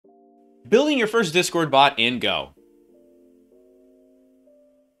Building your first Discord bot in Go.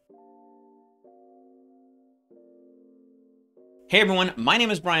 Hey everyone, my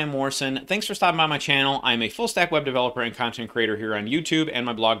name is Brian Morrison. Thanks for stopping by my channel. I'm a full-stack web developer and content creator here on YouTube and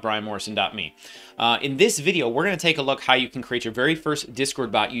my blog, brianmorrison.me. In this video, we're going to take a look how you can create your very first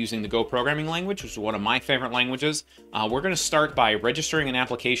Discord bot using the Go programming language, which is one of my favorite languages. We're going to start by registering an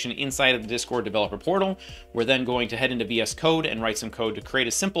application inside of the Discord developer portal. We're then going to head into VS Code and write some code to create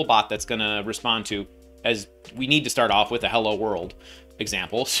a simple bot that's going to respond to, as we need to start off with, a hello world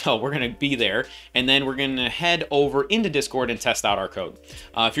example. So we're going to be there, and then we're going to head over into Discord and test out our code.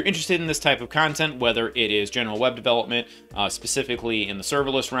 If you're interested in this type of content, whether it is general web development, specifically in the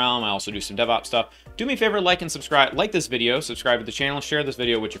serverless realm, I also do some DevOps stuff, do me a favor, like and subscribe, like this video, subscribe to the channel, share this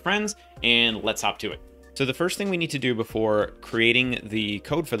video with your friends, and let's hop to it. So the first thing we need to do before creating the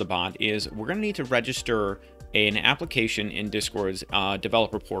code for the bot is we're going to need to register an application in Discord's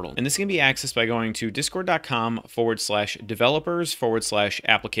developer portal. And this can be accessed by going to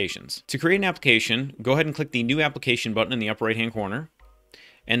discord.com/developers/applications. To create an application, go ahead and click the new application button in the upper right hand corner,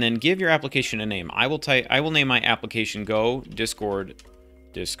 and then give your application a name. I will name my application Go Discord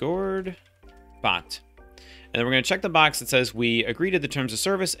Bot. And then we're going to check the box that says we agree to the terms of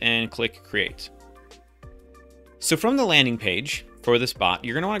service and click create. So from the landing page for this bot,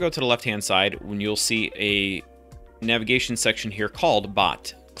 you're going to want to go to the left-hand side when you'll see a navigation section here called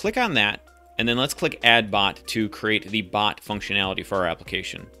Bot. Click on that, and then let's click Add Bot to create the bot functionality for our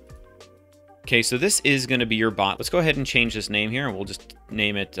application. Okay, so this is going to be your bot. Let's go ahead and change this name here, and we'll just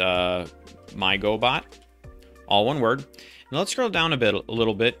name it My Go Bot, all one word. And let's scroll down a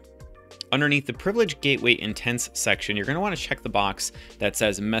little bit. Underneath the Privilege Gateway Intents section, you're going to want to check the box that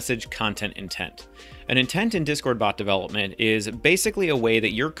says Message Content Intent. An intent in Discord bot development is basically a way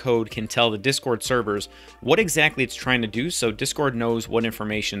that your code can tell the Discord servers what exactly it's trying to do, so Discord knows what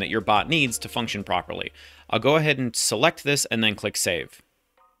information that your bot needs to function properly. I'll go ahead and select this and then click Save.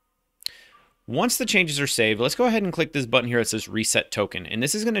 Once the changes are saved, let's go ahead and click this button here that says Reset Token, and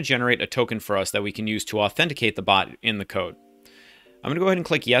this is going to generate a token for us that we can use to authenticate the bot in the code. I'm going to go ahead and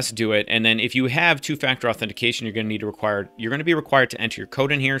click Yes, do it, and then if you have two-factor authentication, you're going to be required to enter your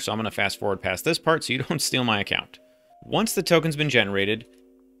code in here, so I'm going to fast forward past this part so you don't steal my account. Once the token's been generated,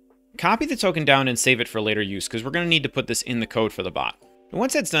 copy the token down and save it for later use, because we're going to need to put this in the code for the bot. And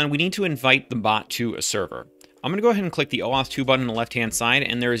once that's done, we need to invite the bot to a server. I'm going to go ahead and click the OAuth 2 button on the left-hand side,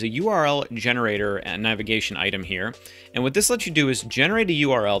 and there is a URL generator and navigation item here. And what this lets you do is generate a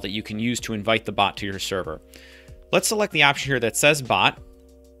URL that you can use to invite the bot to your server. Let's select the option here that says bot.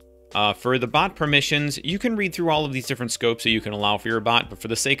 For the bot permissions, you can read through all of these different scopes that you can allow for your bot, but for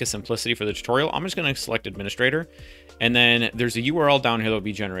the sake of simplicity for the tutorial, I'm just going to select administrator, and then there's a URL down here that will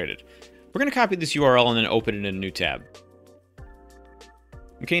be generated. We're going to copy this URL and then open it in a new tab.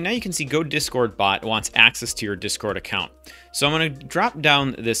 Okay, now you can see Go Discord Bot wants access to your Discord account. So I'm going to drop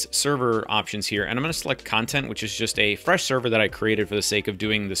down this server options here, and I'm going to select content, which is just a fresh server that I created for the sake of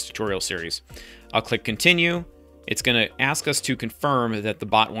doing this tutorial series. I'll click continue. It's going to ask us to confirm that the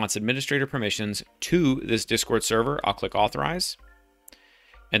bot wants administrator permissions to this Discord server. I'll click authorize.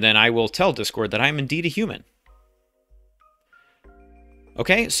 And then I will tell Discord that I'm indeed a human.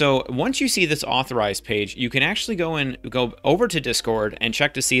 Okay, so once you see this authorized page, you can actually go over to Discord and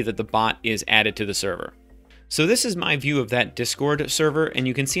check to see that the bot is added to the server. So this is my view of that Discord server, and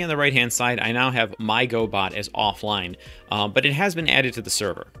you can see on the right-hand side, I now have my Go bot as offline, but it has been added to the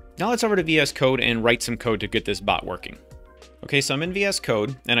server. Now let's over to VS Code and write some code to get this bot working. Okay, so I'm in VS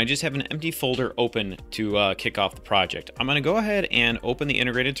Code, and I just have an empty folder open to kick off the project. I'm going to go ahead and open the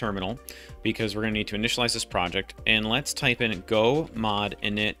integrated terminal because we're going to need to initialize this project, and let's type in go mod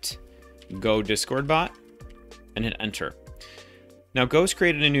init go discord bot and hit enter. Now Go's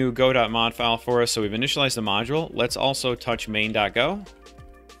created a new go.mod file for us, so we've initialized the module. Let's also touch main.go.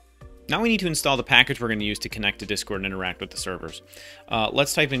 Now we need to install the package we're going to use to connect to Discord and interact with the servers.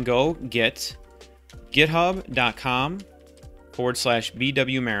 Let's type in go git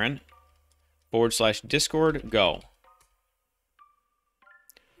github.com/bwmarin/discord go.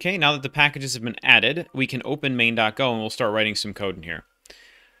 Okay, now that the packages have been added, we can open main.go and we'll start writing some code in here.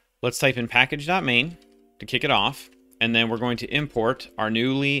 Let's type in package.main to kick it off, and then we're going to import our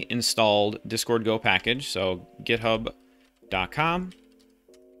newly installed Discord Go package, so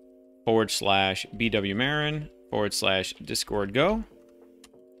github.com/bwmarin/discord go.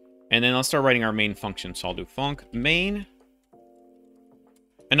 And then I'll start writing our main function. So I'll do func main.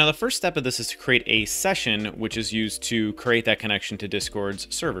 And now the first step of this is to create a session, which is used to create that connection to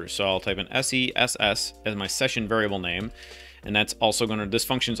Discord's servers. So I'll type in sess as my session variable name. And that's also going to, this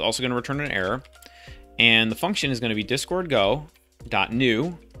function is also going to return an error. And the function is going to be discord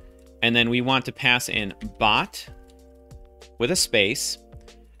go.new. And then we want to pass in bot with a space.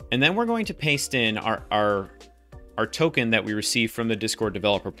 And then we're going to paste in our token that we received from the Discord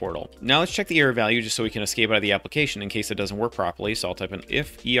developer portal. Now let's check the error value just so we can escape out of the application in case it doesn't work properly. So I'll type in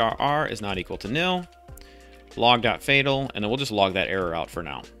if ERR is not equal to nil, log.fatal, and then we'll just log that error out for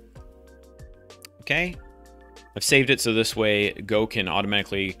now. Okay, I've saved it so this way Go can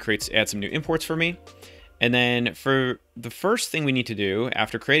automatically add some new imports for me. And then for the first thing we need to do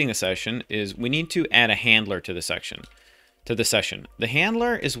after creating the session is we need to add a handler to the session. The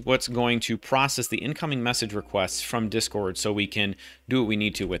handler is what's going to process the incoming message requests from Discord so we can do what we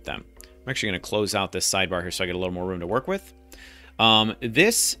need to with them. I'm actually going to close out this sidebar here so I get a little more room to work with.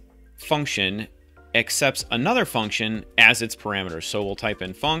 This function accepts another function as its parameters. So we'll type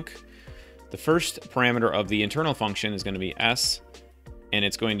in func. The first parameter of the internal function is going to be s, and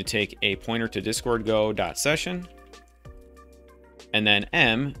it's going to take a pointer to discord go.session. And then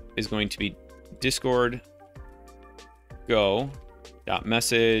m is going to be discord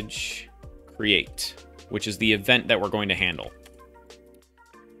go.message create, which is the event that we're going to handle.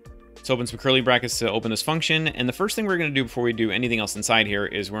 Let's open some curly brackets to open this function. And the first thing we're going to do before we do anything else inside here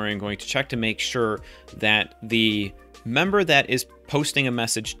is we're going to check to make sure that the member that is posting a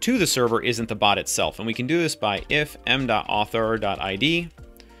message to the server isn't the bot itself. And we can do this by if m.author.id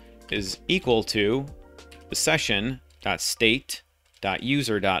is equal to the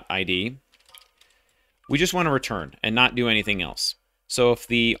session.state.user.id. We just want to return and not do anything else. So if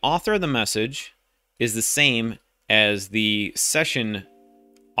the author of the message is the same as the session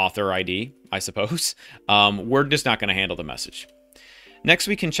author ID, I suppose, we're just not going to handle the message. Next,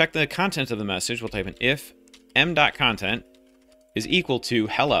 we can check the content of the message. We'll type in if m.content is equal to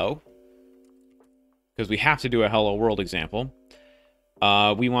hello, because we have to do a hello world example.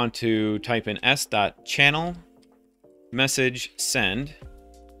 We want to type in s.channel message send.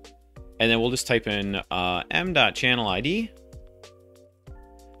 And then we'll just type in m.channel ID,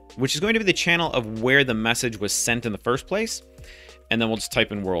 which is going to be the channel of where the message was sent in the first place. And then we'll just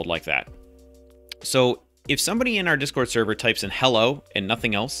type in world like that. So if somebody in our Discord server types in hello and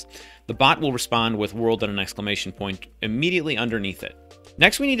nothing else, the bot will respond with world and an exclamation point immediately underneath it.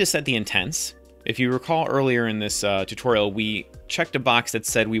 Next, we need to set the intents. If you recall earlier in this tutorial, we checked a box that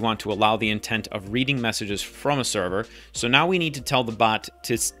said we want to allow the intent of reading messages from a server. So now we need to tell the bot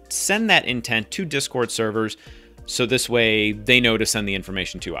to send that intent to Discord servers so this way they know to send the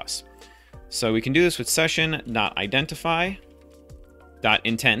information to us. So we can do this with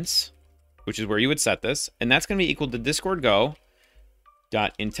session.identify.intents, which is where you would set this, and that's going to be equal to discord go.intents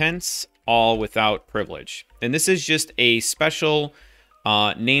all without privilege. And this is just a special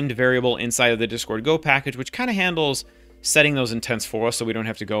named variable inside of the Discord Go package, which kind of handles setting those intents for us so we don't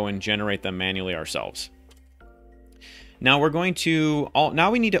have to go and generate them manually ourselves. Now we're going to,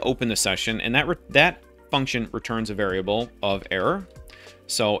 now we need to open the session, and that function returns a variable of error.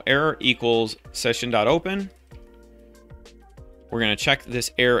 So error equals session.open. We're going to check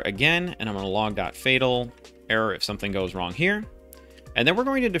this error again, and I'm going to log.fatal error if something goes wrong here. And then we're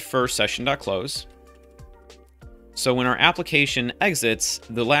going to defer session.close. So when our application exits,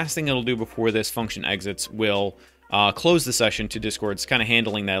 the last thing it'll do before this function exits will close the session to Discord. It's kind of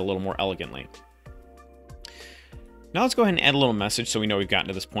handling that a little more elegantly. Now let's go ahead and add a little message so we know we've gotten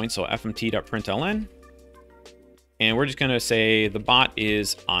to this point. So fmt.println. And we're just going to say the bot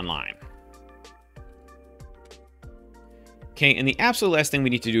is online. Okay, and the absolute last thing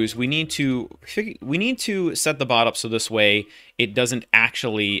we need to do is we need to set the bot up so this way it doesn't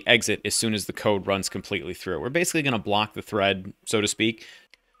actually exit as soon as the code runs completely through. We're basically going to block the thread, so to speak.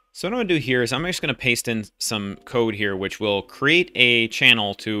 So what I'm going to do here is I'm just going to paste in some code here, which will create a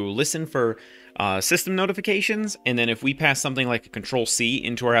channel to listen for system notifications. And then if we pass something like a Control-C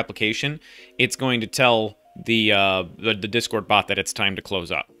into our application, it's going to tell the Discord bot that it's time to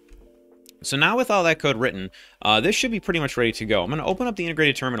close up. So now with all that code written, this should be pretty much ready to go. I'm going to open up the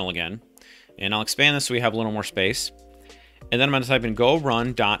integrated terminal again, and I'll expand this so we have a little more space. And then I'm going to type in go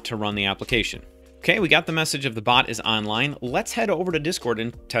run dot to run the application. Okay, we got the message of the bot is online. Let's head over to Discord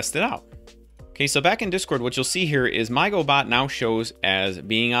and test it out. Okay, so back in Discord, what you'll see here is MyGoBot now shows as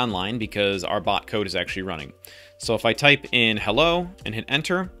being online because our bot code is actually running. So if I type in hello and hit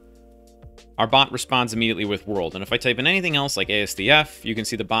enter, our bot responds immediately with world. And if I type in anything else like ASDF, you can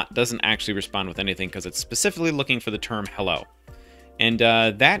see the bot doesn't actually respond with anything because it's specifically looking for the term hello. And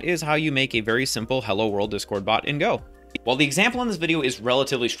that is how you make a very simple Hello World Discord bot in Go. While the example in this video is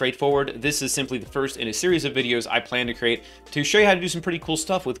relatively straightforward, this is simply the first in a series of videos I plan to create to show you how to do some pretty cool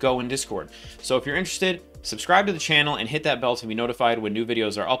stuff with Go and Discord. So if you're interested, subscribe to the channel and hit that bell to be notified when new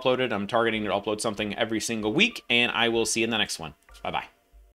videos are uploaded. I'm targeting to upload something every single week, and I will see you in the next one. Bye-bye.